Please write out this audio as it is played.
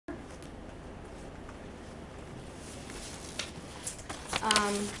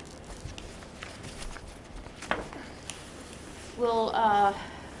We'll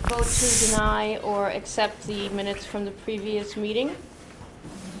vote to deny or accept the minutes from the previous meeting.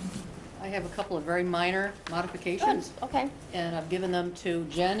 I have a couple of very minor modifications. Okay. And I've given them to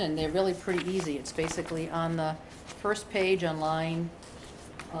Jen, and they're really pretty easy. It's basically on the first page on line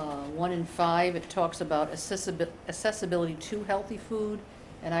 1 and 5. It talks about accessibility to healthy food,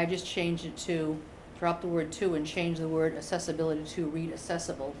 and I just changed it to, drop the word to and change the word accessibility to read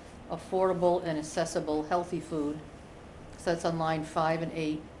accessible. Affordable and accessible healthy food. So that's on line 5 and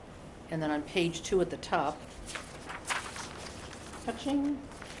 8. And then on page 2 at the top, touching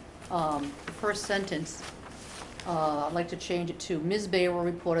the first sentence, I'd like to change it to, Ms. Bayer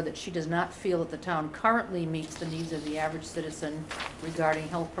reported that she does not feel that the town currently meets the needs of the average citizen regarding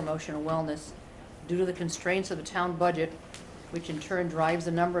health promotion and wellness due to the constraints of the town budget, which in turn drives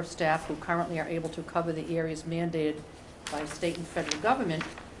the number of staff who currently are able to cover the areas mandated by state and federal government,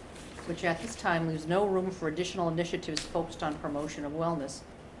 which at this time leaves no room for additional initiatives focused on promotion of wellness,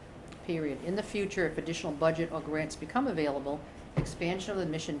 period. In the future, if additional budget or grants become available, expansion of the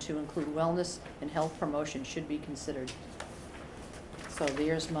mission to include wellness and health promotion should be considered. So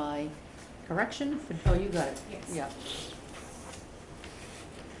there's my correction. Oh, you got it. Yes. Yeah.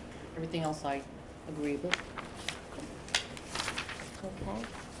 Everything else I agree with. Okay.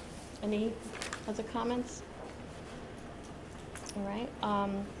 Any other comments? All right.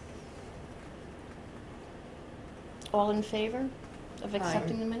 All in favor of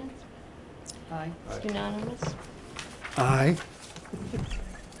accepting the minutes? Aye. It's unanimous. Aye.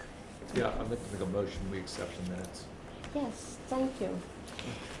 Yeah, I'd like to make a motion, we accept the minutes. Yes, thank you.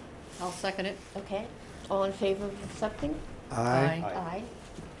 I'll second it. Okay. All in favor of accepting? Aye. Aye. Aye.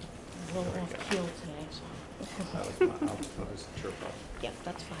 A little off keel today, so. That was my, that was your problem. Yep,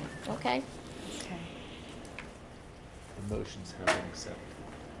 that's fine. Okay. Okay. The motions have been accepted.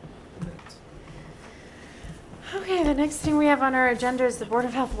 The minutes. Okay, the next thing we have on our agenda is the Board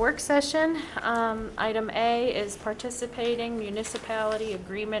of Health work session. Item A is participating municipality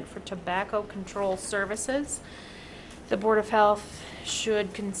agreement for tobacco control services. The Board of Health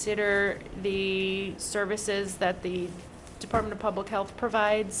should consider the services that the Department of Public Health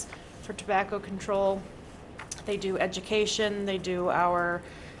provides for tobacco control. They do education, they do our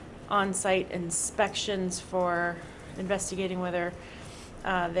on-site inspections for investigating whether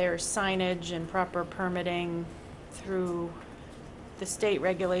there's signage and proper permitting through the state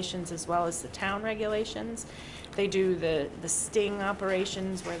regulations as well as the town regulations. They do the sting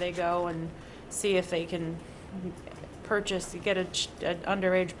operations where they go and see if they can purchase, get an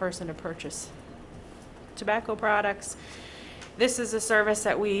underage person to purchase tobacco products. This is a service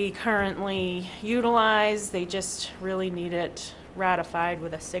that we currently utilize. They just really need it ratified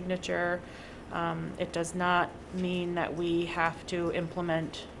with a signature. It does not mean that we have to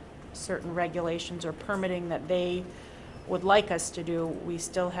implement certain regulations or permitting that they would like us to do. We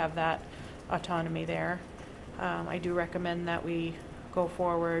still have that autonomy there. I do recommend that we go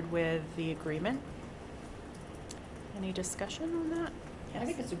forward with the agreement. Any discussion on that? I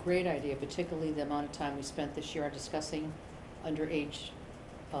think it's a great idea, particularly the amount of time we spent this year on discussing underage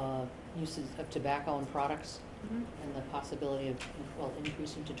uses of tobacco and products. Mhm. And the possibility of, well,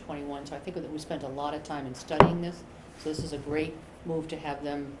 increasing to 21. So I think that we spent a lot of time in studying this. So this is a great move to have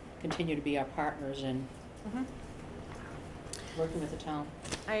them continue to be our partners in Mhm. working with the town.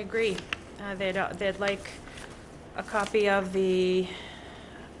 I agree. They'd like a copy of the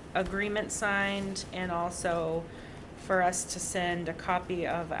agreement signed and also for us to send a copy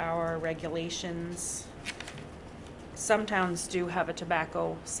of our regulations. Some towns do have a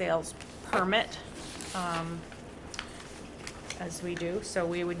tobacco sales permit, as we do, so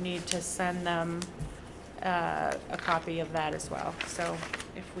we would need to send them a copy of that as well. So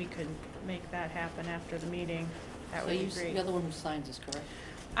if we could make that happen after the meeting, that would be great. You're the one who signs this, correct?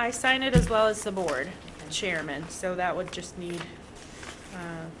 I sign it as well as the board chairman, so that would just need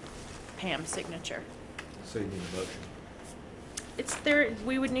Pam's signature. So you need a motion. It's there,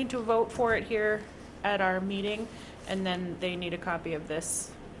 we would need to vote for it here at our meeting, and then they need a copy of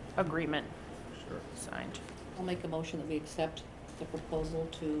this agreement Sure. signed. I'll make a motion that we accept the proposal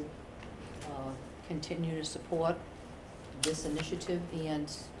to continue to support this initiative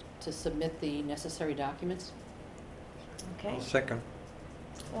and to submit the necessary documents. Okay. Second.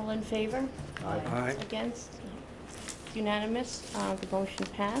 All in favor? Aye. Aye. Against? Unanimous. The motion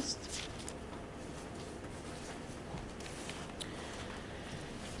passed.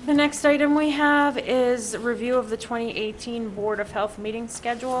 The next item we have is review of the 2018 Board of Health meeting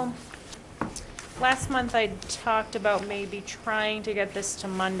schedule. Last month I talked about maybe trying to get this to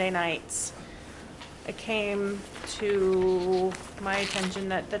Monday nights. it came to my attention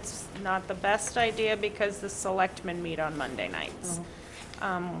that that's not the best idea because the selectmen meet on Monday nights.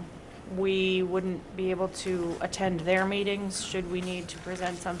 We wouldn't be able to attend their meetings should we need to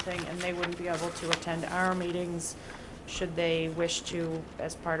present something, and they wouldn't be able to attend our meetings should they wish to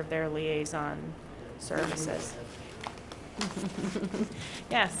as part of their liaison services.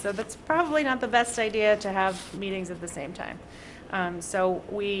 Yeah, so that's probably not the best idea to have meetings at the same time. So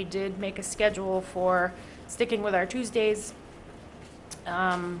we did make a schedule for sticking with our Tuesdays,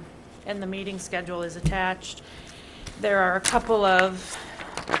 and the meeting schedule is attached. There are a couple of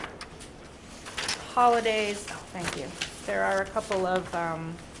holidays, thank you. There are a couple of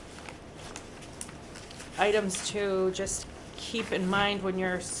items to just keep in mind when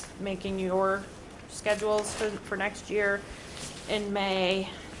you're making your schedules for next year. In May,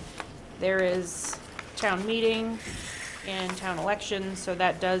 there is town meeting and town election, so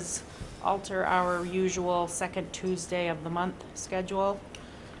that does alter our usual second Tuesday of the month schedule.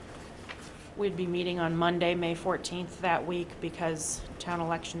 We'd be meeting on Monday, May 14th that week because town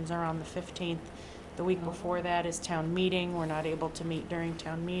elections are on the 15th. The week before that is town meeting. We're not able to meet during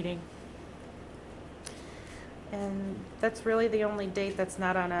town meeting. And that's really the only date that's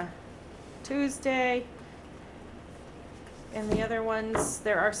not on a Tuesday. And the other ones,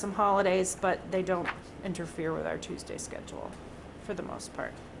 there are some holidays, but they don't interfere with our Tuesday schedule for the most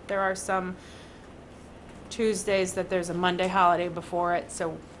part. There are some Tuesdays that there's a Monday holiday before it,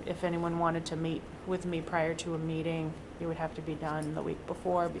 so if anyone wanted to meet with me prior to a meeting, it would have to be done the week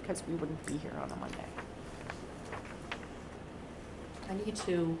before because we wouldn't be here on a Monday. I need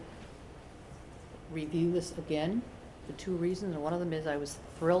to review this again for two reasons, and one of them is I was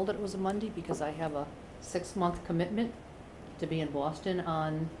thrilled that it was a Monday because I have a 6-month commitment to be in Boston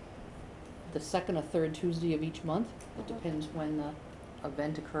on the second or third Tuesday of each month. It depends when the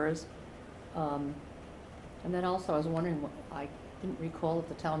event occurs. And then also I was wondering, I didn't recall if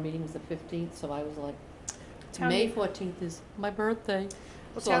the town meeting was the 15th, so I was like, May 14th is my birthday.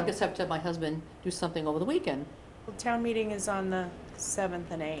 So I guess I have to have my husband do something over the weekend. Well, town meeting is on the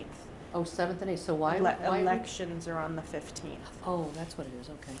 7th and 8th. Oh, 7th and 8th, so why? Elections are on the 15th. Oh, that's what it is,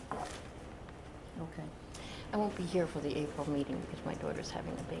 okay. Okay. I won't be here for the April meeting because my daughter's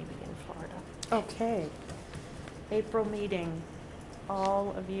having a baby in Florida. Okay. April meeting,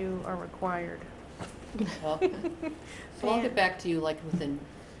 all of you are required. Well, so I'll get back to you like within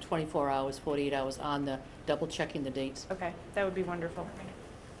 24 hours, 48 hours on the double checking the dates. Okay, that would be wonderful.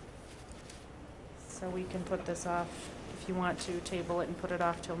 So we can put this off, if you want to table it and put it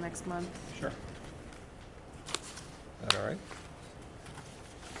off till next month. Sure. That all right?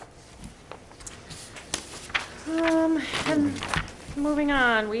 And moving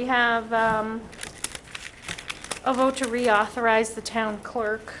on, we have a vote to reauthorize the town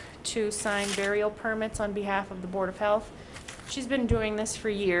clerk to sign burial permits on behalf of the Board of Health. She's been doing this for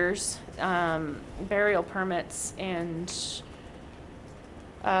years, burial permits and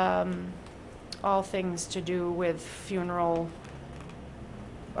all things to do with funeral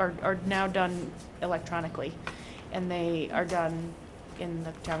are now done electronically, and they are done in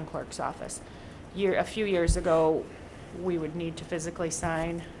the town clerk's office. A few years ago, we would need to physically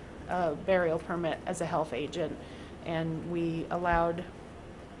sign a burial permit as a health agent, and we allowed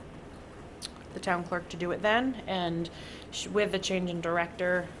the town clerk to do it then, and with the change in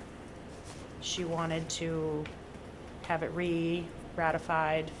director, she wanted to have it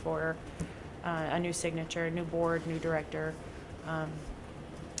re-ratified for a new signature, new board, new director,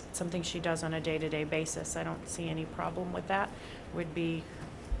 something she does on a day-to-day basis. I don't see any problem with that. Would be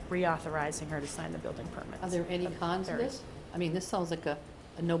reauthorizing her to sign the building permits. Are there any cons to this? I mean, this sounds like a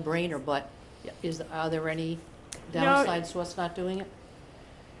no-brainer, but are there any downsides to us not doing it?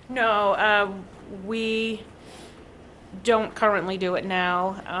 No, we don't currently do it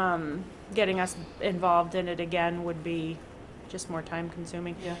now. Getting us involved in it again would be just more time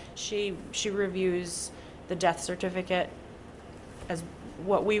consuming. Yeah. She reviews the death certificate. As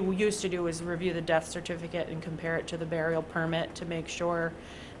what we used to do is review the death certificate and compare it to the burial permit to make sure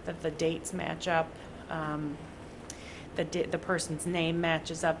that the dates match up, the person's name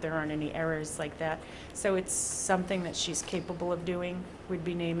matches up, there aren't any errors like that. So it's something that she's capable of doing. We'd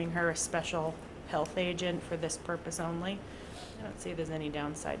be naming her a special health agent for this purpose only. I don't see there's any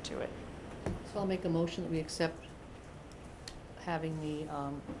downside to it. So I'll make a motion that we accept having the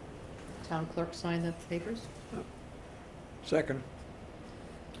town clerk sign the papers. Second.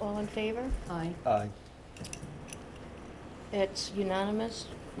 All in favor? Aye. Aye. It's unanimous.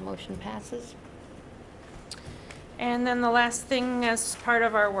 Motion passes. And then the last thing as part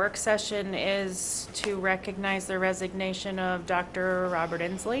of our work session is to recognize the resignation of Dr. Robert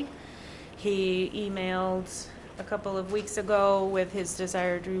Inslee. He emailed a couple of weeks ago with his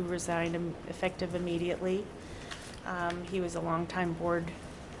desire to resign effective immediately. He was a longtime board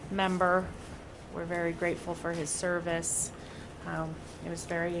member. We're very grateful for his service. It was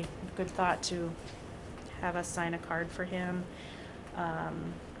very good thought to have us sign a card for him.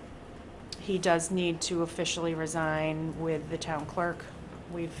 He does need to officially resign with the town clerk.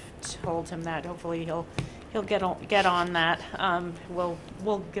 We've told him that. Hopefully he'll get on that.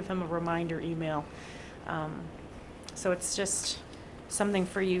 We'll give him a reminder email. So it's just something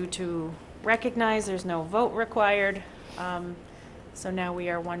for you to recognize. There's no vote required. So now we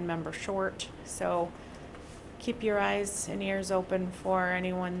are one member short. So keep your eyes and ears open for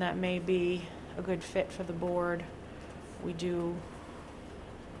anyone that may be a good fit for the board. We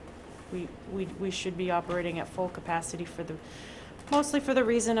should be operating at full capacity mostly for the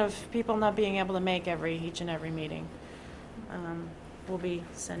reason of people not being able to make each and every meeting. We'll be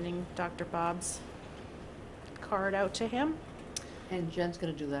sending Dr. Bob's card out to him. And Jen's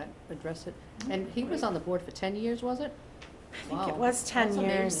gonna do that, address it. And he was on the board for 10 years, was it? I think it was 10 That's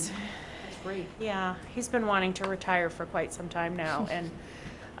years. amazing. That's great. Yeah, he's been wanting to retire for quite some time now, and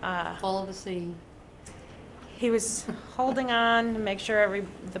Follow the sea. he was holding on to make sure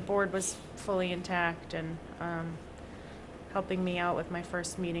the board was fully intact, and helping me out with my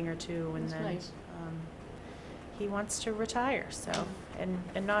first meeting or two, and That's then nice. he wants to retire, so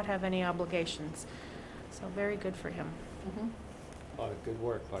and not have any obligations. So very good for him. Mhm. A lot of good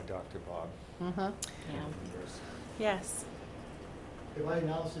work by Dr. Bob. Uh-huh. Yeah. Yes. If I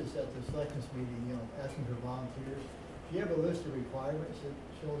announce this at the selectmen's meeting, asking for volunteers, do you have a list of requirements that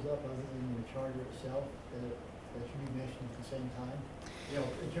shows up other than the charter itself that should be mentioned at the same time?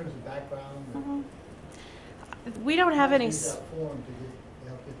 In terms of background? We don't have any. Use that form to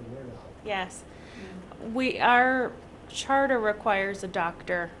help get the word out. Yes. Our charter requires a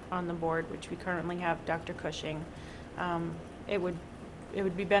doctor on the board, which we currently have Dr. Cushing. It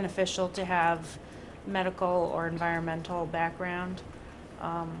would be beneficial to have medical or environmental background,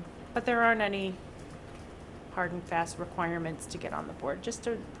 but there aren't any hard and fast requirements to get on the board, just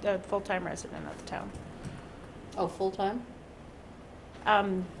a full-time resident of the town. Oh, full-time?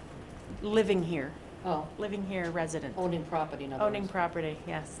 Living here, Oh, resident. owning property, in other Owning words. property,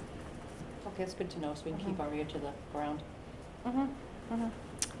 yes. Okay, that's good to know, so we can keep our ear to the ground.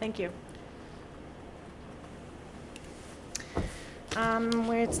 Thank you.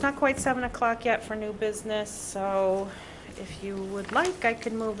 It's not quite 7 o'clock yet for new business, so if you would like, I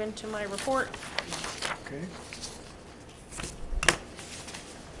could move into my report. Okay.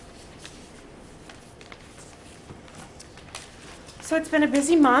 So it's been a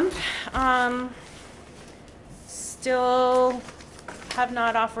busy month. Still have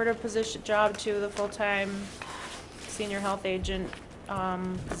not offered a job to the full-time senior health agent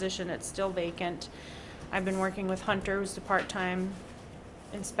position. It's still vacant. I've been working with Hunter, who's the part-time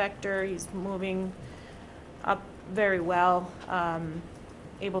inspector. He's moving up very well,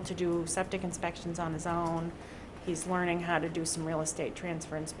 able to do septic inspections on his own. He's learning how to do some real estate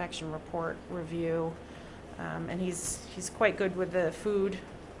transfer inspection report review. And he's quite good with the food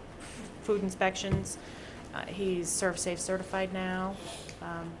inspections. He's ServSafe certified now,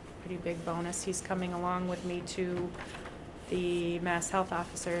 pretty big bonus. He's coming along with me to the Mass Health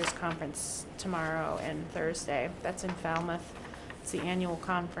Officers Conference tomorrow and Thursday. That's in Falmouth. It's the annual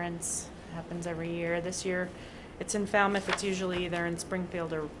conference. It happens every year. This year it's in Falmouth. It's usually either in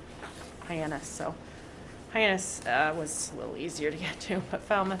Springfield or Hyannis. So Hyannis was a little easier to get to, but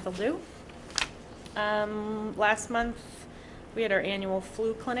Falmouth will do. Last month we had our annual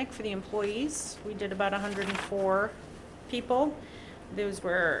flu clinic for the employees. We did about 104 people. Those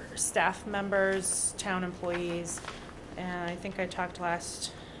were staff members, town employees, and I think I talked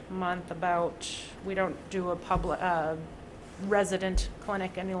last month about we don't do a public resident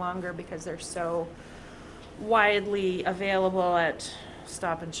clinic any longer because they're so widely available at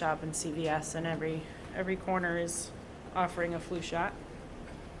Stop and Shop and CVS, and every corner is offering a flu shot.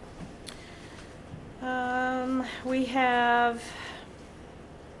 We have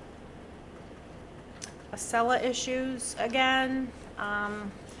Acela issues again.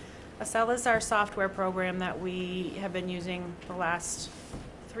 Acela is our software program that we have been using the last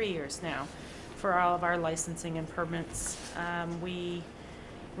 3 years now for all of our licensing and permits. We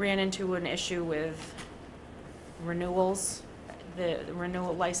ran into an issue with renewals. The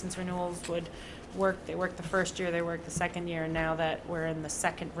license renewals would work. They worked the first year, they worked the second year, and now that we're in the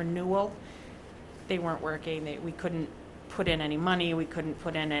second renewal, they weren't working. We couldn't put in any money. We couldn't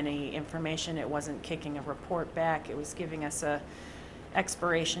put in any information. It wasn't kicking a report back. It was giving us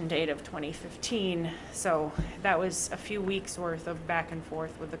expiration date of 2015. So that was a few weeks worth of back and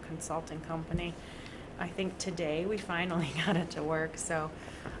forth with the consulting company. I think today we finally got it to work, so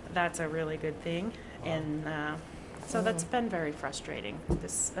that's a really good thing. And so that's been very frustrating.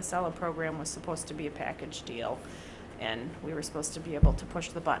 This Acela program was supposed to be a package deal, and we were supposed to be able to push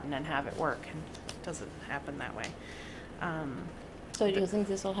the button and have it work, and it doesn't happen that way. So do you think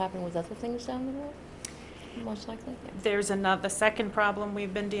this will happen with other things down the road? Most likely, yeah. There's the second problem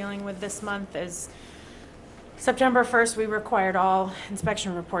we've been dealing with this month is September 1st, we required all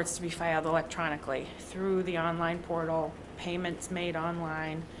inspection reports to be filed electronically through the online portal, payments made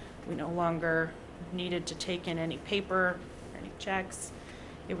online. We no longer needed to take in any paper, any checks.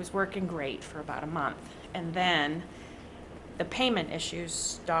 It was working great for about a month. And then the payment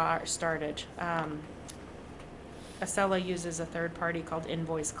issues started. Acela uses a third party called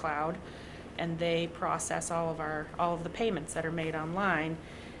Invoice Cloud, and they process all of the payments that are made online,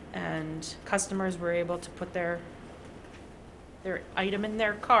 and customers were able to put their item in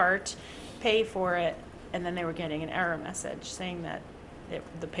their cart, pay for it, and then they were getting an error message saying that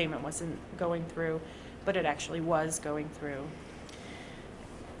the payment wasn't going through, but it actually was going through.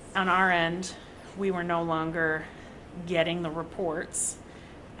 On our end, we were no longer getting the reports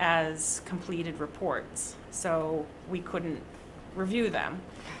as completed reports, so we couldn't review them.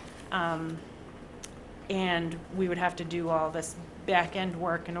 And we would have to do all this back-end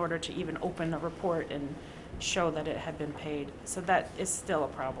work in order to even open the report and show that it had been paid. So that is still a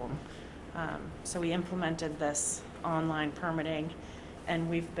problem. So we implemented this online permitting, and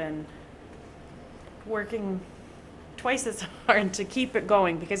we've been working twice as hard to keep it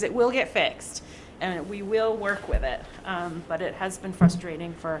going, because it will get fixed and we will work with it. But it has been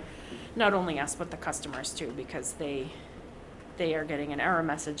frustrating for not only us, but the customers too, because they are getting an error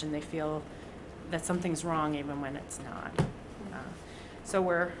message and they feel that something's wrong even when it's not. So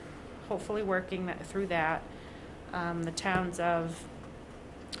we're hopefully working through that. The towns of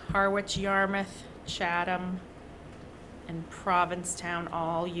Harwich, Yarmouth, Chatham, and Provincetown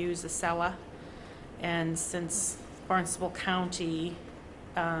all use Acela. And since Barnstable County,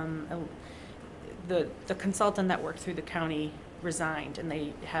 the consultant that worked through the county resigned, and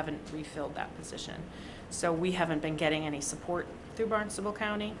they haven't refilled that position. So we haven't been getting any support through Barnstable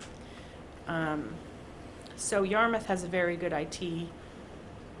County. So Yarmouth has a very good IT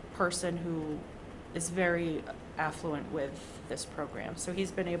person who is very affluent with this program. So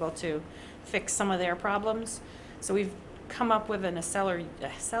he's been able to fix some of their problems. So we've come up with an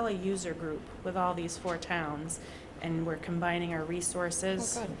Acela user group with all these 4 towns, and we're combining our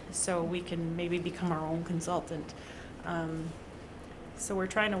resources so we can maybe become our own consultant. So we're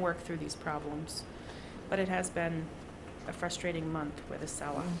trying to work through these problems, but it has been a frustrating month with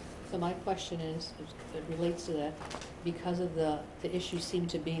Acela. So my question is, it relates to that, because of the issue seemed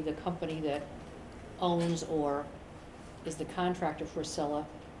to be the company that owns or is the contractor for Acela,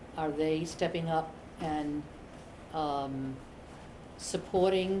 are they stepping up and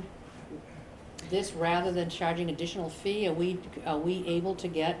supporting this rather than charging additional fee? Are we able to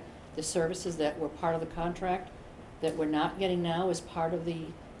get the services that were part of the contract that we're not getting now as part of the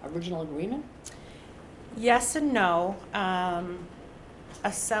original agreement? Yes and no.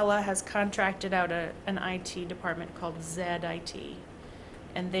 Acela has contracted out an IT department called ZIT,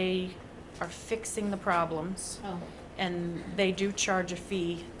 and they are fixing the problems. Oh. And they do charge a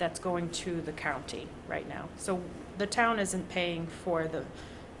fee that's going to the county right now. So the town isn't paying for the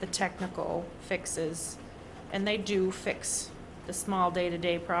technical fixes, and they do fix the small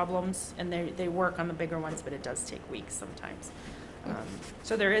day-to-day problems, and they work on the bigger ones, but it does take weeks sometimes.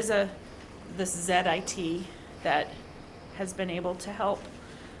 So there is this ZIT that has been able to help,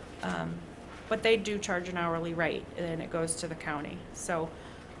 but they do charge an hourly rate, and it goes to the county. So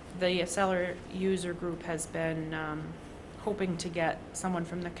the Acela user group has been hoping to get someone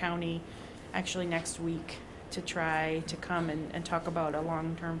from the county actually next week to try to come and talk about a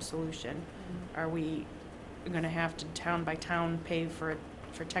long-term solution. Are we going to have to town by town pay for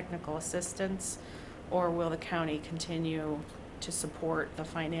technical assistance, or will the county continue to support the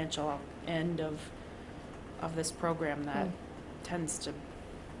financial end of this program that tends to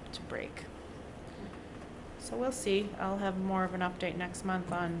break? So we'll see. I'll have more of an update next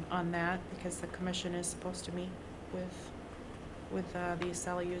month on that, because the commission is supposed to meet with the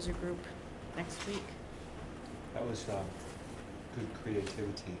Acela user group next week. That was good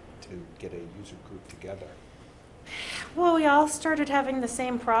creativity to get a user group together. Well, we all started having the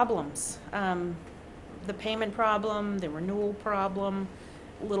same problems. The payment problem, the renewal problem,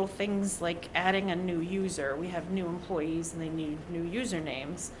 little things like adding a new user. We have new employees and they need new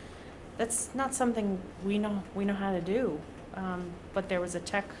usernames. That's not something we know how to do. But there was a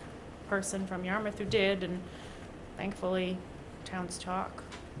tech person from Yarmouth who did, and thankfully, towns talk.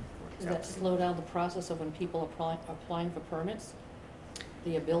 Does that slow down the process of when people are applying for permits?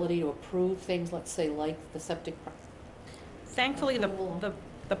 The ability to approve things, let's say, like the septic. Thankfully, Approval.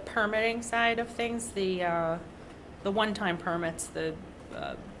 the permitting side of things, the one-time permits, the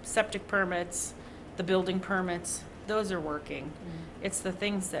septic permits, the building permits, those are working. It's the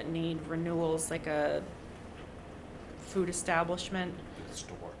things that need renewals, like a food establishment, The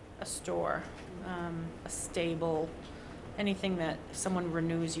store. a store, a stable, anything that someone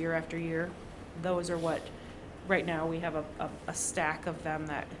renews year after year. Those are what, right now, we have a stack of them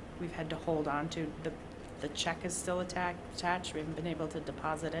that we've had to hold on to. The check is still attached. We haven't been able to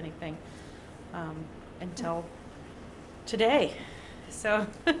deposit anything until today. So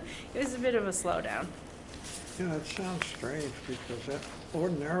it was a bit of a slowdown. Yeah, it sounds strange because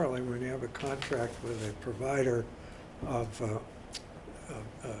ordinarily when you have a contract with a provider of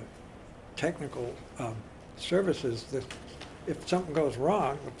technical services, that if something goes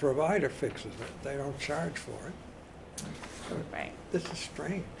wrong, the provider fixes it. They don't charge for it. So Right. this is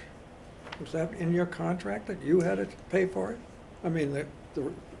strange. Was that in your contract that you had to pay for it? I mean, the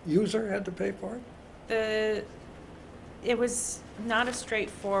user had to pay for it? It was not a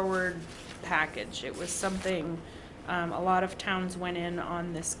straightforward package. It was something, a lot of towns went in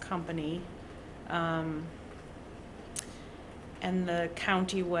on this company, and the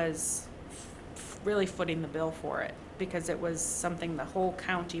county was really footing the bill for it because it was something the whole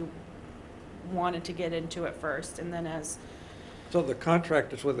county wanted to get into at first, and then as So the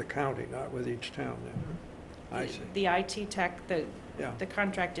contract is with the county, not with each town then? Huh? I see. the IT tech, Yeah. the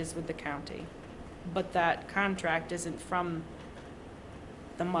contract is with the county, but that contract isn't from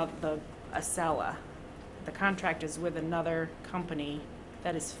the Acela. The contract is with another company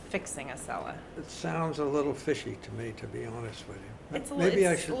that is fixing Acela. It sounds a little fishy to me, to be honest with you. It's a Maybe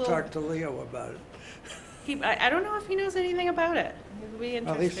I it's a should little- talk to Leo about it. I don't know if he knows anything about it. It would be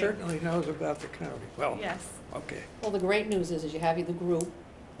Well, he interesting. certainly knows about the county. Well, Yes. okay. Well, the great news is you have the group,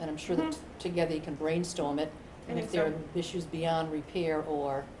 and I'm sure that Mhm. together you can brainstorm it. And I if think there so. are issues beyond repair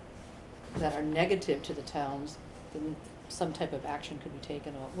or that are negative to the towns, then some type of action could be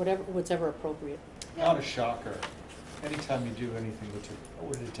taken or what's ever appropriate. Not a shocker. Anytime you do anything that took,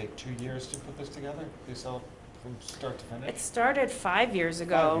 what did it take, 2 years to put this together? Yourself from start to finish? It started 5 years 5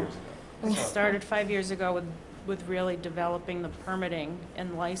 ago. years ago. It So- started 5 years ago with really developing the permitting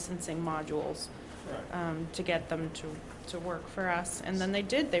and licensing modules. Right. To get them to work for us. And then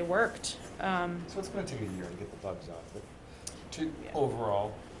they worked. So it's gonna take a year to get the bugs out, but Yeah.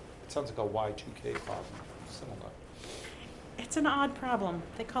 overall, it sounds like a Y2K problem, similar. It's an odd problem.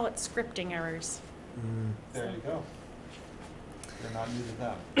 They call it scripting errors. There you go. You're not new to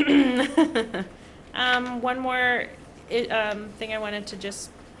them. One more thing I wanted to just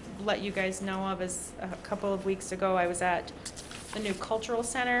let you guys know of is a couple of weeks ago, I was at the new cultural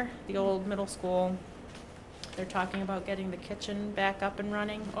center, the old middle school. They're talking about getting the kitchen back up and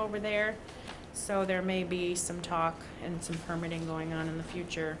running over there. So there may be some talk and some permitting going on in the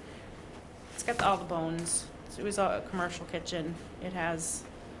future. It's got all the bones. It was a commercial kitchen. It has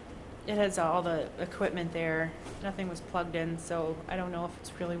all the equipment there. Nothing was plugged in, so I don't know if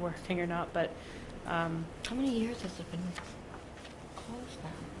it's really working or not, but, How many years has it been closed now?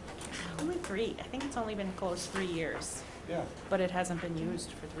 only 3. I think it's only been closed 3 years, Yeah. but it hasn't been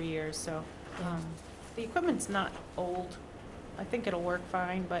used for 3 years, so, the equipment's not old. I think it'll work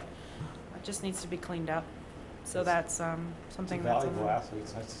fine, but it just needs to be cleaned up. So that's, It's a something that's on valuable the. asset.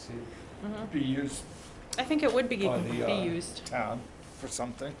 It's nice to see Mhm. it be used I think it would be by the used. town for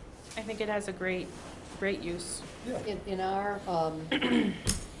something. I think it has a great use. Yeah. In our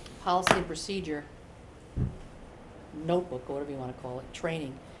policy and procedure notebook, or whatever you want to call it,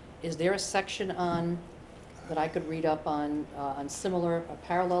 training, is there a section that I could read up on similar, a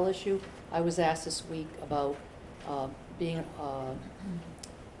parallel issue? I was asked this week about being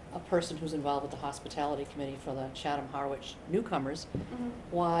a person who's involved with the hospitality committee for the Chatham Harwich newcomers,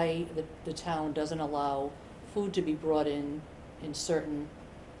 why the town doesn't allow food to be brought in certain,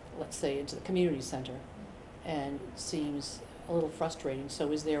 let's say, into the community center. And it seems a little frustrating.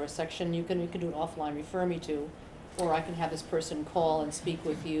 So is there a section you can do it offline, refer me to, or I can have this person call and speak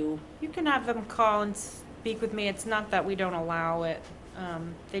with you? You can have them call and speak with me. It's not that we don't allow it.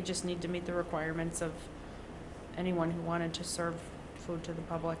 They just need to meet the requirements of anyone who wanted to serve food to the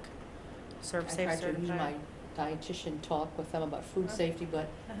public. Serve I safe, tried to use my certified. dietitian talk with them about food safety, but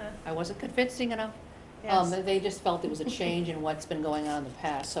Uh-huh. I wasn't convincing enough. Yes. They just felt it was a change in what's been going on in the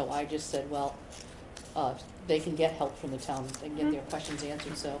past, so I just said, well, they can get help from the town, they can get their questions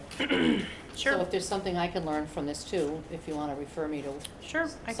answered, so. Sure. So if there's something I can learn from this too, if you wanna refer me to Sure,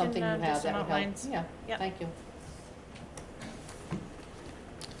 I something you can do have, some that would help. outlines. Yeah, Yep. thank you.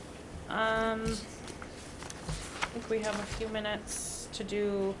 I think we have a few minutes to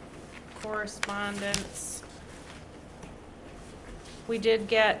do correspondence. We did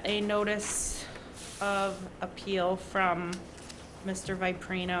get a notice of appeal from Mr.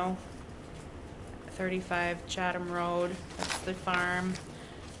 Viprino, 35 Chatham Road, that's the farm.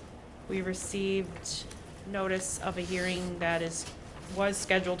 We received notice of a hearing that was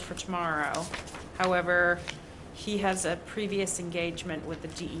scheduled for tomorrow. However, he has a previous engagement with the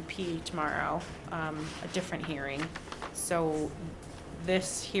DEP tomorrow, a different hearing. So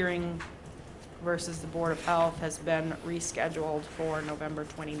this hearing versus the Board of Health has been rescheduled for November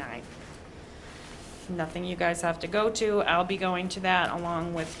 29th. Nothing you guys have to go to. I'll be going to that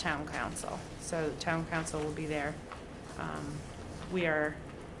along with town council. So the town council will be there. We are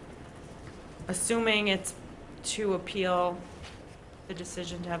assuming it's to appeal the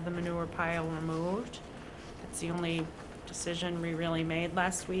decision to have the manure pile removed. It's the only decision we really made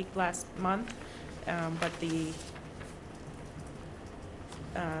last month, but the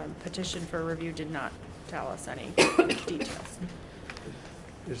petition for review did not tell us any details.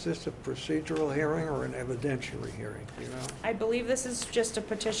 Is this a procedural hearing or an evidentiary hearing, do you know? I believe this is just a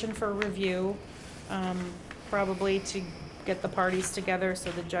petition for review, probably to get the parties together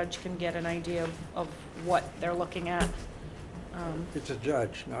so the judge can get an idea of what they're looking at. It's a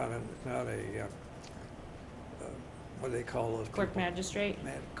judge, not a what do they call those Court people? magistrate?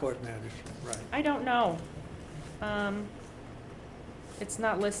 Court magistrate, right. I don't know. It's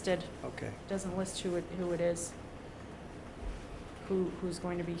not listed. Okay. Doesn't list who it is, who's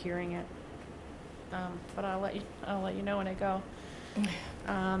going to be hearing it. But I'll let you know when I go.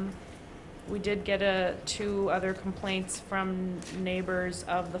 We did get 2 other complaints from neighbors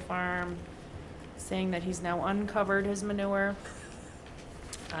of the farm saying that he's now uncovered his manure.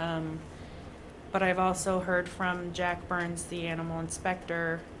 But I've also heard from Jack Burns, the animal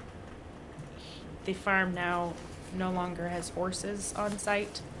inspector. The farm now no longer has horses on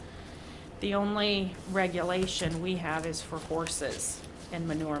site. The only regulation we have is for horses and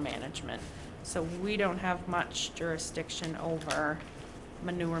manure management. So we don't have much jurisdiction over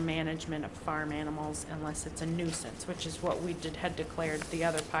manure management of farm animals unless it's a nuisance, which is what we had declared the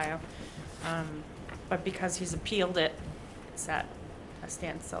other pile. But because he's appealed it, it's at a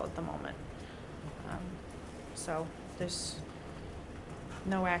standstill at the moment. So there's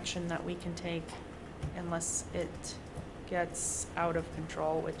no action that we can take unless it gets out of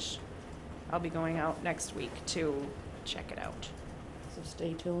control, which I'll be going out next week to check it out. So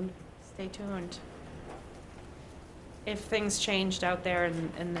stay tuned. Stay tuned. If things changed out there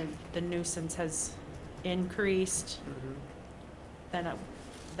and the nuisance has increased, then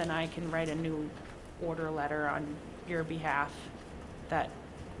I can write a new order letter on your behalf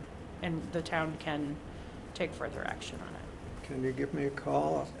and the town can take further action on it. Can you give me a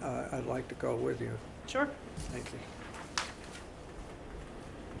call? I'd like to go with you. Sure. Thank you.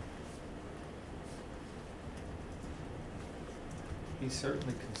 He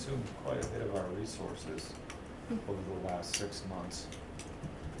certainly consumed quite a bit of our resources over the last 6 months.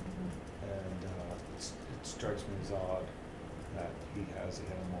 And it strikes me as odd that he has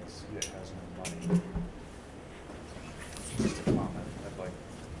animals, yet has no money. Just a comment I'd like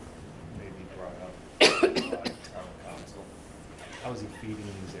maybe brought up by town council. How is he feeding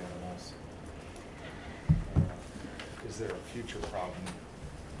these animals? Is there a future problem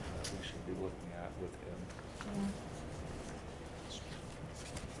that we should be looking at with him?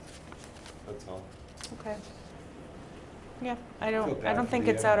 That's all. Okay. Yeah, I Feel don't bad for think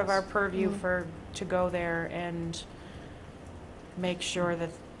the it's out of our animals. purview to go there and make sure that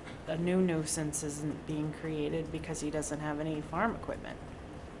a new nuisance isn't being created because he doesn't have any farm equipment.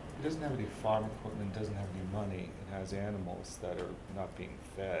 He doesn't have any farm equipment, doesn't have any money, and has animals that are not being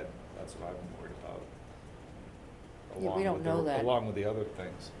fed. That's what I'm worried about. Yeah, we don't know that. Along with the other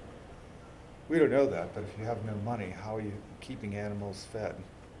things. We don't know that, but if you have no money, how are you keeping animals fed?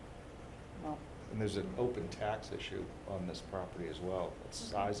 Well, And there's an open tax issue on this property as well. It's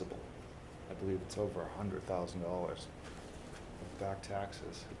sizable. I believe it's over $100,000 of back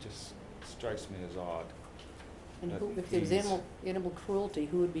taxes. It just strikes me as odd. and But if there was he's- animal cruelty,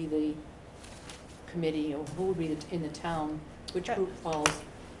 who would be the committee, or who would be in the town? Which group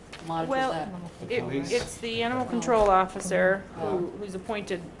monitors Well, that? The police? It's the animal control officer Oh. who's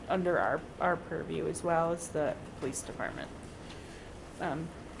appointed under our purview as well as the police department. Our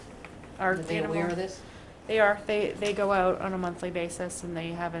Are they animal- aware of this? They are. They go out on a monthly basis and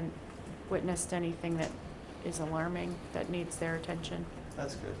they haven't witnessed anything that is alarming that needs their attention.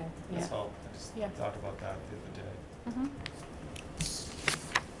 That's good. Okay. That's Yeah. all. I just Yeah. thought about that the other day.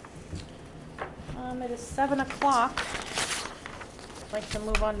 It is 7 o'clock. I'd like to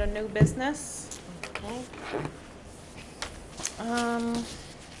move on to new business. Okay.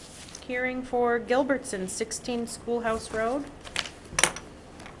 Hearing for Gilbertson, 16 Schoolhouse Road.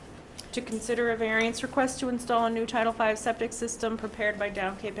 To consider a variance request to install a new Title V septic system prepared by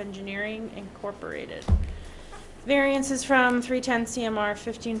Down Cape Engineering Incorporated. Variance is from 310 CMR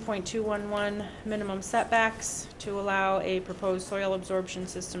 15.211 minimum setbacks to allow a proposed soil absorption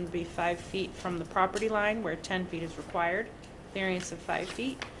system to be 5 feet from the property line where 10 feet is required, variance of 5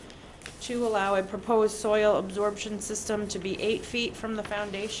 feet. To allow a proposed soil absorption system to be 8 feet from the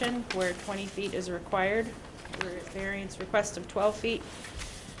foundation where 20 feet is required, variance request of 12 feet.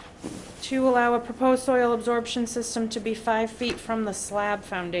 To allow a proposed soil absorption system to be 5 feet from the slab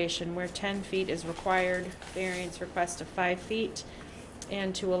foundation where 10 feet is required, variance request of 5 feet.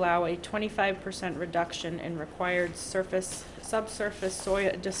 And to allow a 25% reduction in required subsurface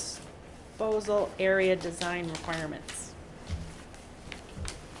soil disposal area design requirements.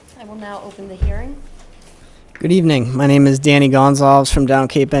 I will now open the hearing. Good evening. My name is Danny Gonzalez from Down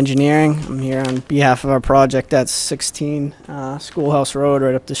Cape Engineering. I'm here on behalf of our project at 16 Schoolhouse Road,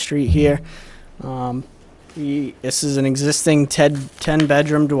 right up the street here. This is an existing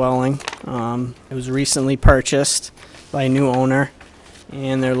 10-bedroom dwelling. It was recently purchased by a new owner,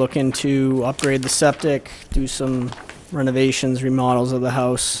 and they're looking to upgrade the septic, do some renovations, remodels of the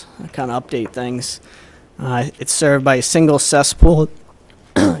house, kind of update things. It's served by a single cesspool.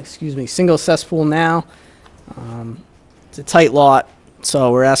 Single cesspool now. It's a tight lot,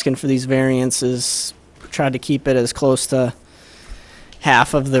 so we're asking for these variances. We tried to keep it as close to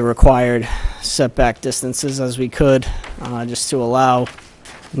half of the required setback distances as we could, just to allow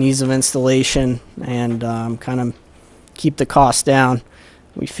an ease of installation and kind of keep the cost down.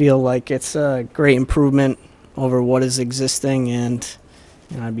 We feel like it's a great improvement over what is existing, and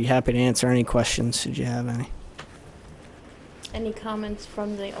I'd be happy to answer any questions should you have any. Any comments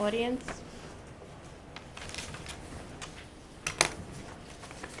from the audience?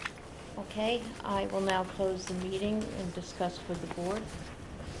 Okay, I will now close the meeting and discuss with the board.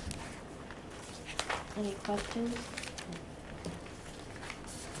 Any questions?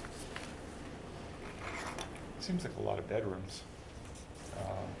 Seems like a lot of bedrooms.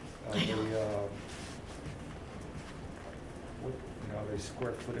 Are they, are they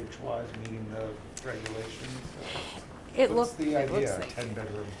square footage wise meeting the regulations? What's the idea, a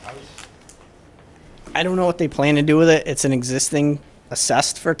 10-bedroom house? I don't know what they plan to do with it. It's an existing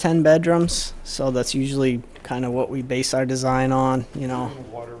assessed for 10 bedrooms, so that's usually kind of what we base our design on, In a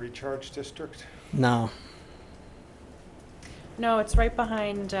water recharge district? No. No, it's right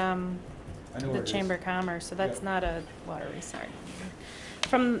behind I know the where it is. Chamber of Commerce, so that's Yep. not a water resort.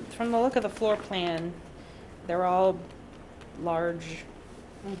 From the look of the floor plan, they're all large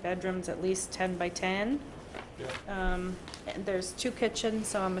bedrooms, at least 10 by 10. Yep. And there's 2 kitchens,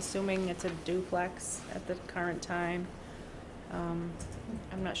 so I'm assuming it's a duplex at the current time.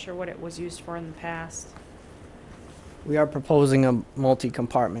 I'm not sure what it was used for in the past. We are proposing a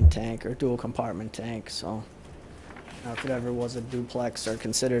multi-compartment tank or dual compartment tank, so if it ever was a duplex or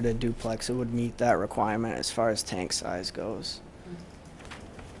considered a duplex, it would meet that requirement as far as tank size goes.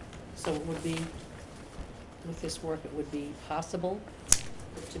 So it would be, with this work, it would be possible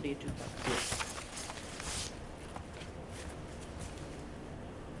to be a duplex?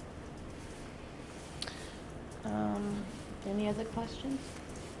 Any other questions?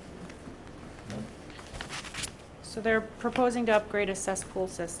 So they're proposing to upgrade a cesspool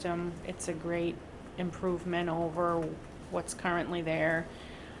system. It's a great improvement over what's currently there.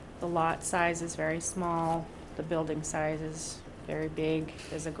 The lot size is very small. The building size is very big.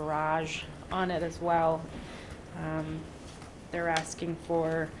 There's a garage on it as well. They're asking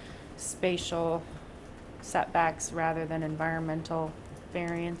for spatial setbacks rather than environmental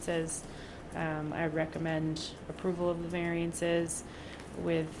variances. I recommend approval of the variances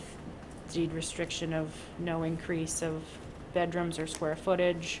with deed restriction of no increase of bedrooms or square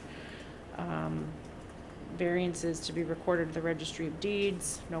footage. Variances to be recorded at the Registry of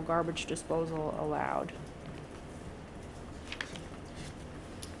Deeds, no garbage disposal allowed.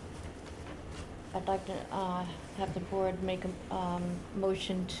 I'd like to have the board make a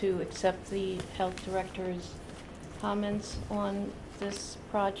motion to accept the health director's comments on this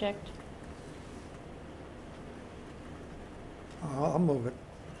project. I'll move it.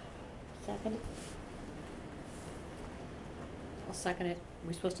 Second? I'll second it. Are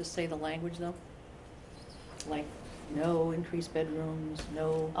we supposed to say the language, though? Like, no increased bedrooms,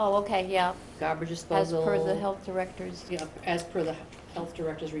 no Oh, okay, yeah, garbage as disposal. per the health director's. Yeah, as per the health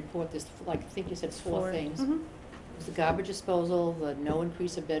director's report, there's, like, I think you said four things. Mhm. It was the garbage disposal, the no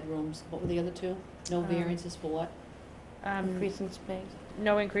increase of bedrooms, what were the other two? No variances for what? Increase in space.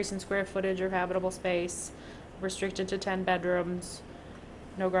 No increase in square footage or habitable space, restricted to 10 bedrooms,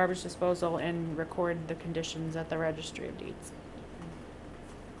 no garbage disposal, and record the conditions at the registry of deeds.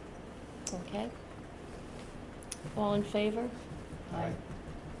 Okay. All in favor? Aye.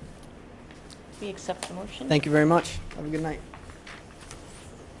 We accept the motion. Thank you very much. Have a good night.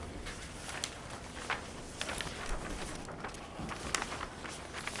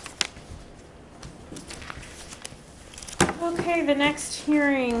 Okay, the next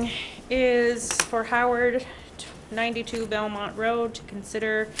hearing is for Howard, 92 Belmont Road, to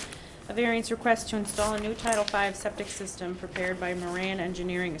consider a variance request to install a new Title V septic system prepared by Moran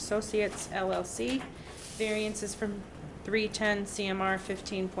Engineering Associates LLC. Variance is from 310 CMR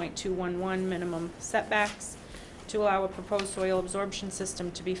 15.211 minimum setbacks to allow a proposed soil absorption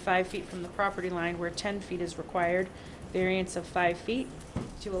system to be 5 feet from the property line where 10 feet is required. Variance of 5 feet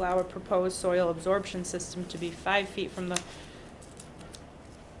to allow a proposed soil absorption system to be 5 feet from the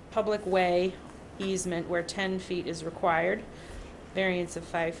public way easement where 10 feet is required. Variance of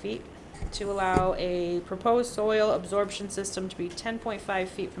 5 feet to allow a proposed soil absorption system to be 10.5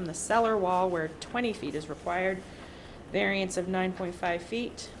 feet from the cellar wall where 20 feet is required. Variance of 9.5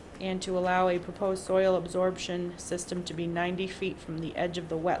 feet, and to allow a proposed soil absorption system to be 90 feet from the edge of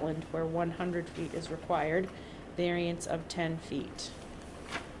the wetland where 100 feet is required. Variance of 10 feet.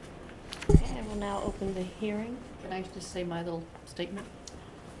 Okay, I will now open the hearing. Can I just say my little statement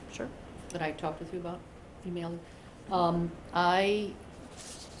Sure. that I talked with you about, emailed?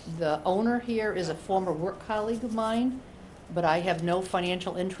 The owner here is a former work colleague of mine, but I have no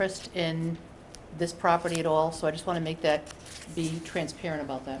financial interest in this property at all, so I just want to make that, be transparent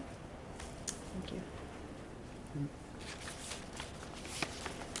about that. Thank you.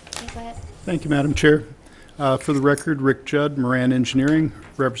 Go ahead. Thank you, Madam Chair. For the record, Rick Judd, Moran Engineering,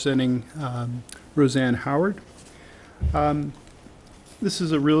 representing Roseanne Howard. This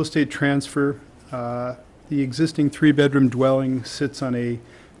is a real estate transfer. The existing three-bedroom dwelling sits on a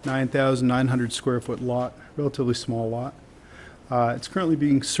 9,900 square foot lot, relatively small lot. It's currently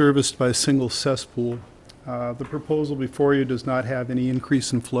being serviced by a single cesspool. The proposal before you does not have any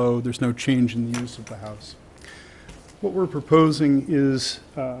increase in flow. There's no change in the use of the house. What we're proposing is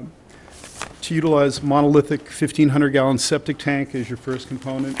to utilize monolithic 1,500-gallon septic tank as your first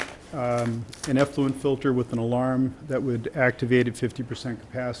component, an effluent filter with an alarm that would activate at 50%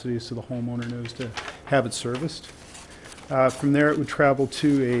 capacity so the homeowner knows to have it serviced. From there, it would travel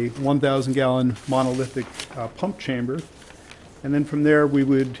to a 1,000-gallon monolithic pump chamber. And then from there, we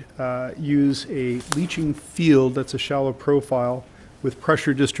would use a leaching field that's a shallow profile with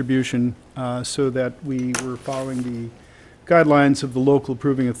pressure distribution so that we were following the guidelines of the local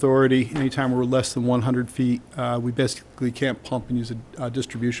approving authority. Anytime we're less than 100 feet, we basically can't pump and use a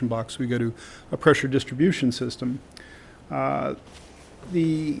distribution box. We go to a pressure distribution system.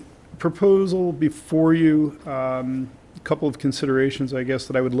 The proposal before you, a couple of considerations, I guess,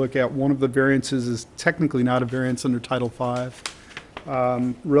 that I would look at. One of the variances is technically not a variance under Title V.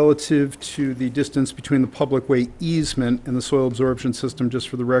 Relative to the distance between the public way easement and the soil absorption system, just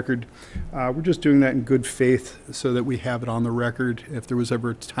for the record, we're just doing that in good faith so that we have it on the record if there was ever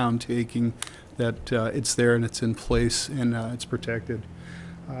a town taking, that it's there and it's in place and it's protected.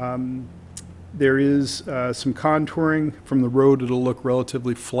 There is some contouring from the road. It'll look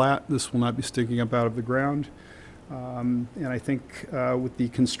relatively flat. This will not be sticking up out of the ground. And I think with the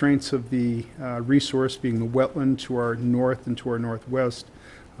constraints of the resource being the wetland to our north and to our northwest,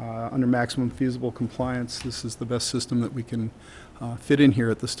 under maximum feasible compliance, this is the best system that we can fit in here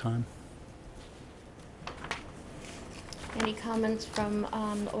at this time. Any comments from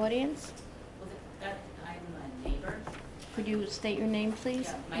the audience? I'm a neighbor. Could you state your name, please?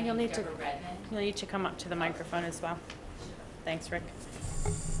 Yeah, my And you'll name's need to- Deborah Redmond. You'll need to come up to the microphone as well. Thanks, Rick.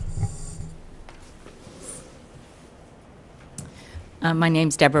 My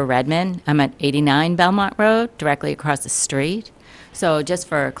name's Deborah Redmond. I'm at 89 Belmont Road, directly across the street. So just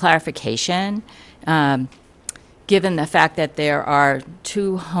for clarification, given the fact that there are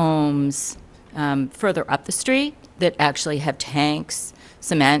two homes further up the street that actually have tanks,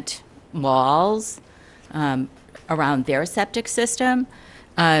 cement walls around their septic system,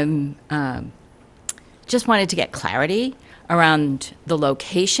 just wanted to get clarity around the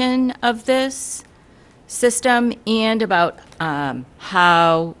location of this system and about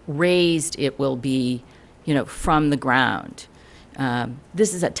how raised it will be, from the ground.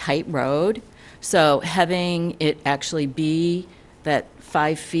 This is a tight road, So having it actually be that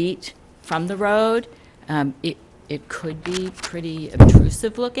 5 feet from the road, it could be pretty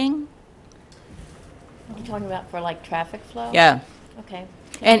obtrusive looking. You're talking about for like traffic flow? Yeah. Okay.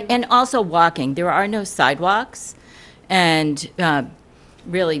 And also walking. There are no sidewalks, and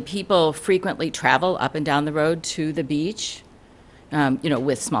really, people frequently travel up and down the road to the beach,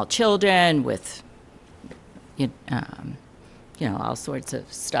 with small children, with, all sorts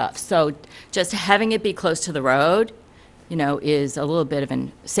of stuff. So just having it be close to the road, is a little bit of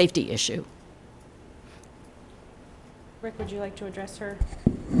a safety issue. Rick, would you like to address her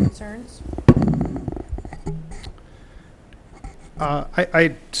concerns?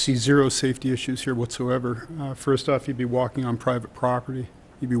 I see zero safety issues here whatsoever. First off, you'd be walking on private property.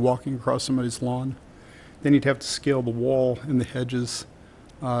 You'd be walking across somebody's lawn. Then you'd have to scale the wall and the hedges,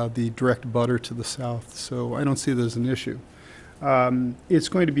 the direct butter to the south. So I don't see that as an issue. It's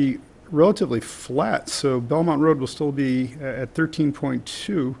going to be relatively flat, so Belmont Road will still be at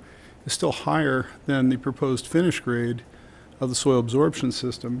 13.2, is still higher than the proposed finish grade of the soil absorption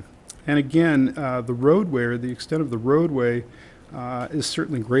system. And again, the roadway, or the extent of the roadway, is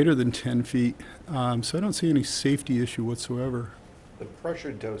certainly greater than 10 feet, so I don't see any safety issue whatsoever. The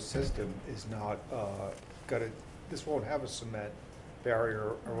pressure dose system is not this won't have a cement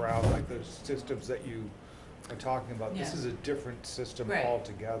barrier around like those systems that you are talking about. This Yeah. is a different system Right.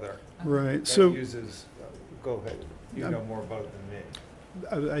 altogether. Right, That so uses, go ahead, you know more about it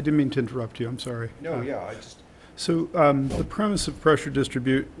than me. I didn't mean to interrupt you, I'm sorry. No, yeah, I just, So the premise of pressure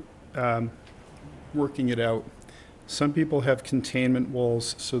distribute, working it out, some people have containment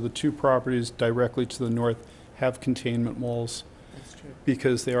walls, so the two properties directly to the north have containment walls That's true.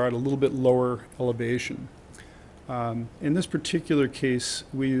 because they are at a little bit lower elevation. In this particular case,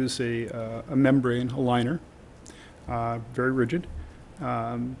 we use a membrane, a liner, very rigid.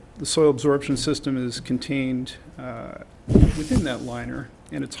 The soil absorption system is contained within that liner,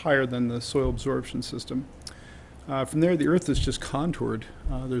 and it's higher than the soil absorption system. From there, the earth is just contoured.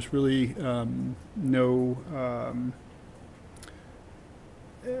 There's really no.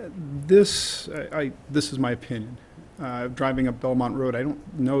 This is my opinion. Driving up Belmont Road, I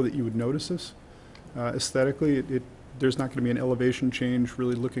don't know that you would notice this. Aesthetically, there's not going to be an elevation change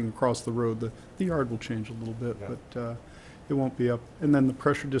really looking across the road. The yard will change a little bit, Yeah. but it won't be up. And then the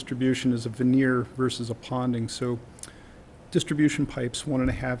pressure distribution is a veneer versus a ponding. So distribution pipes,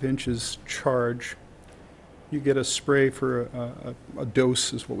 1.5 inches charge. You get a spray for a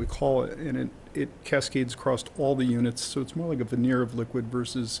dose is what we call it, and it cascades across all the units. So it's more like a veneer of liquid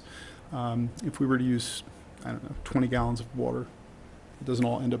versus if we were to use, 20 gallons of water. It doesn't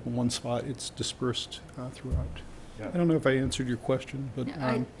all end up in one spot. It's dispersed throughout. yeah. I don't know if I answered your question, but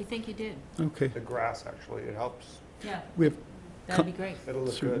I think you did. okay. The grass, actually, it helps. Yeah, We have that'd be great. It'll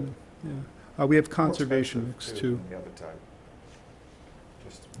look certain- good. yeah. We have More conservation mix expensive, too. than the other type.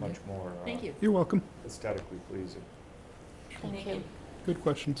 Just much more. Thank you. You're welcome. Aesthetically pleasing. Thank you. Good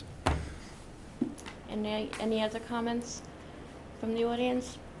questions. Any other comments from the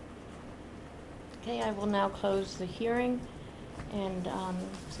audience? Okay, I will now close the hearing, and,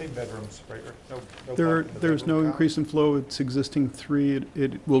 Same bedrooms, right? No There's no increase in flow. It's existing 3.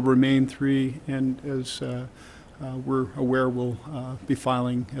 It will remain 3, and as we're aware, we'll be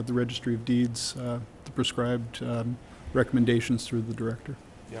filing at the Registry of Deeds the prescribed recommendations through the director.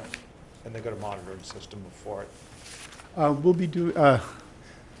 Yeah, and they got a monitoring system before it. We'll be doing, kind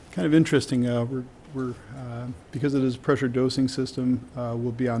of interesting, we're because it is a pressure dosing system,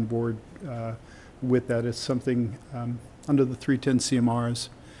 we'll be on board with that. It's something under the 310 CMRs.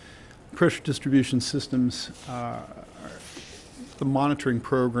 Pressure distribution systems, the monitoring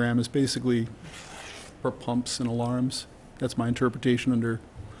program is basically for pumps and alarms. That's my interpretation under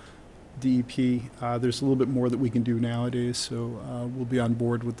DEP. There's a little bit more that we can do nowadays, so we'll be on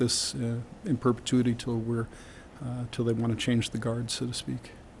board with this in perpetuity till they want to change the guard, so to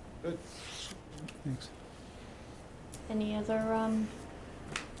speak. Good. Thanks. any other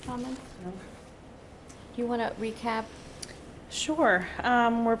comments? No. Do you want to recap? Sure.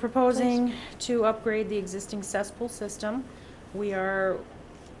 We're proposing to upgrade the existing cesspool system. We are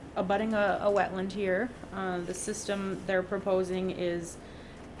abutting a wetland here. The system they're proposing is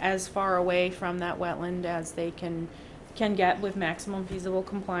as far away from that wetland as they can get with maximum feasible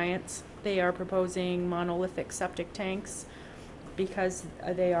compliance. They are proposing monolithic septic tanks because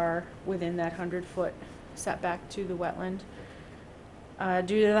they are within that 100-foot setback to the wetland.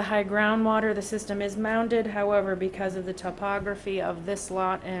 Due to the high groundwater, the system is mounted. However, because of the topography of this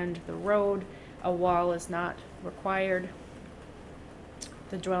lot and the road, a wall is not required.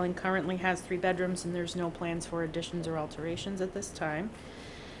 The dwelling currently has 3 bedrooms, and there's no plans for additions or alterations at this time.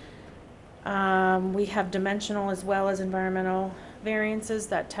 We have dimensional as well as environmental variances,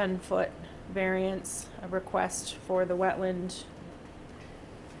 that 10-foot variance, a request for the wetland.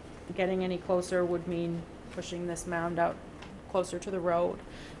 Getting any closer would mean pushing this mound out closer to the road.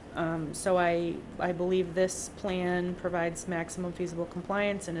 So I believe this plan provides maximum feasible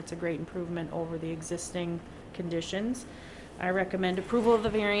compliance, and it's a great improvement over the existing conditions. I recommend approval of the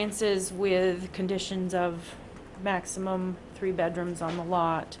variances with conditions of maximum 3 bedrooms on the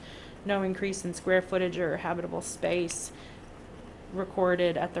lot, no increase in square footage or habitable space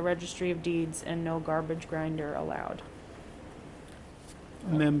recorded at the Registry of Deeds, and no garbage grinder allowed.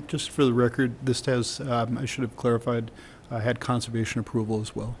 Ma'am, just for the record, this has, I should have clarified, had conservation approval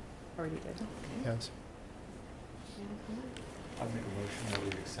as well. Already did. Yes. I'll make a motion that we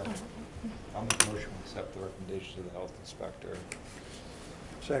accept, I'll make a motion to accept the recommendations of the health inspector.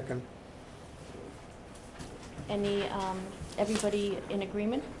 Second. Any, everybody in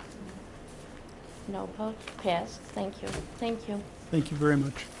agreement? No opposed? Passed. Thank you. Thank you. Thank you very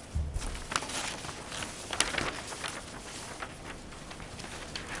much.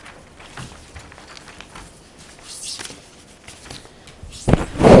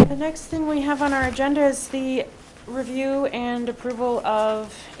 The next thing we have on our agenda is the review and approval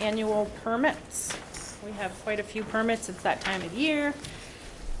of annual permits. We have quite a few permits. It's that time of year.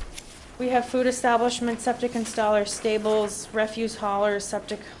 We have food establishment, septic installer, stables, refuse haulers,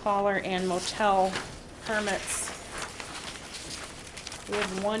 septic hauler, and motel permits. We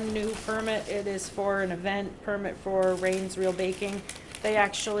have one new permit. It is for an event permit for Rain's Real Baking. They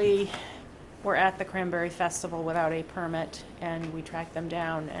actually were at the Cranberry Festival without a permit, and we tracked them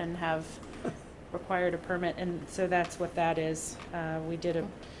down and have required a permit, and so that's what that is. We did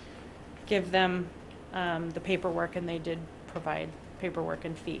give them the paperwork, and they did provide paperwork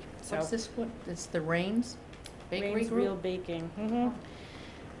and fee. So What's this one? It's the Rains Bakery Rain's Group? Real Baking.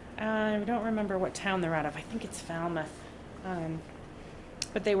 I don't remember what town they're out of. I think it's Falmouth.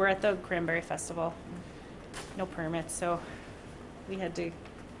 But they were at the Cranberry Festival. No permits, so we had to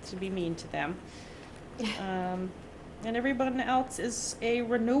be mean to them. And everyone else is a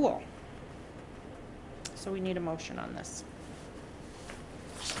renewal. So we need a motion on this.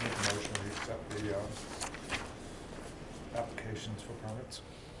 Make a motion to accept the applications for permits.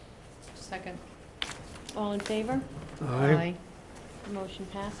 Second. All in favor? Aye. The motion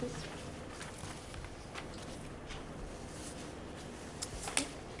passes.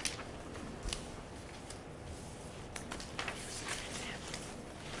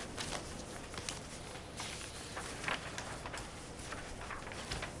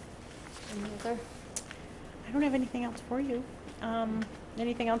 Any other? I don't have anything else for you.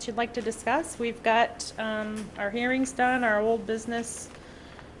 Anything else you'd like to discuss? We've got our hearings done, our old business,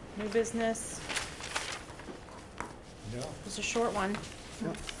 new business. Yeah. It was a short one.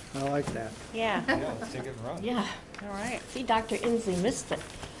 Yep, I like that. Yeah. Yeah, let's take it and run. Yeah. All right. See, Dr. Inslee missed it.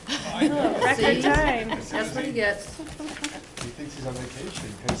 I know. Record See? time. That's what he gets. He thinks he's on vacation,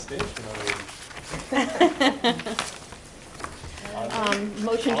 Penn Station already.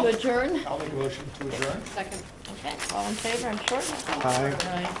 Motion to adjourn? I'll make a motion to adjourn. Second. Okay, all in favor, I'm short. Aye.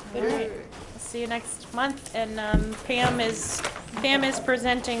 Right. Good night. See you next month. And Pam is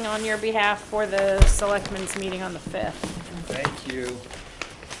presenting on your behalf for the selectmen's meeting on the 5th. Thank you.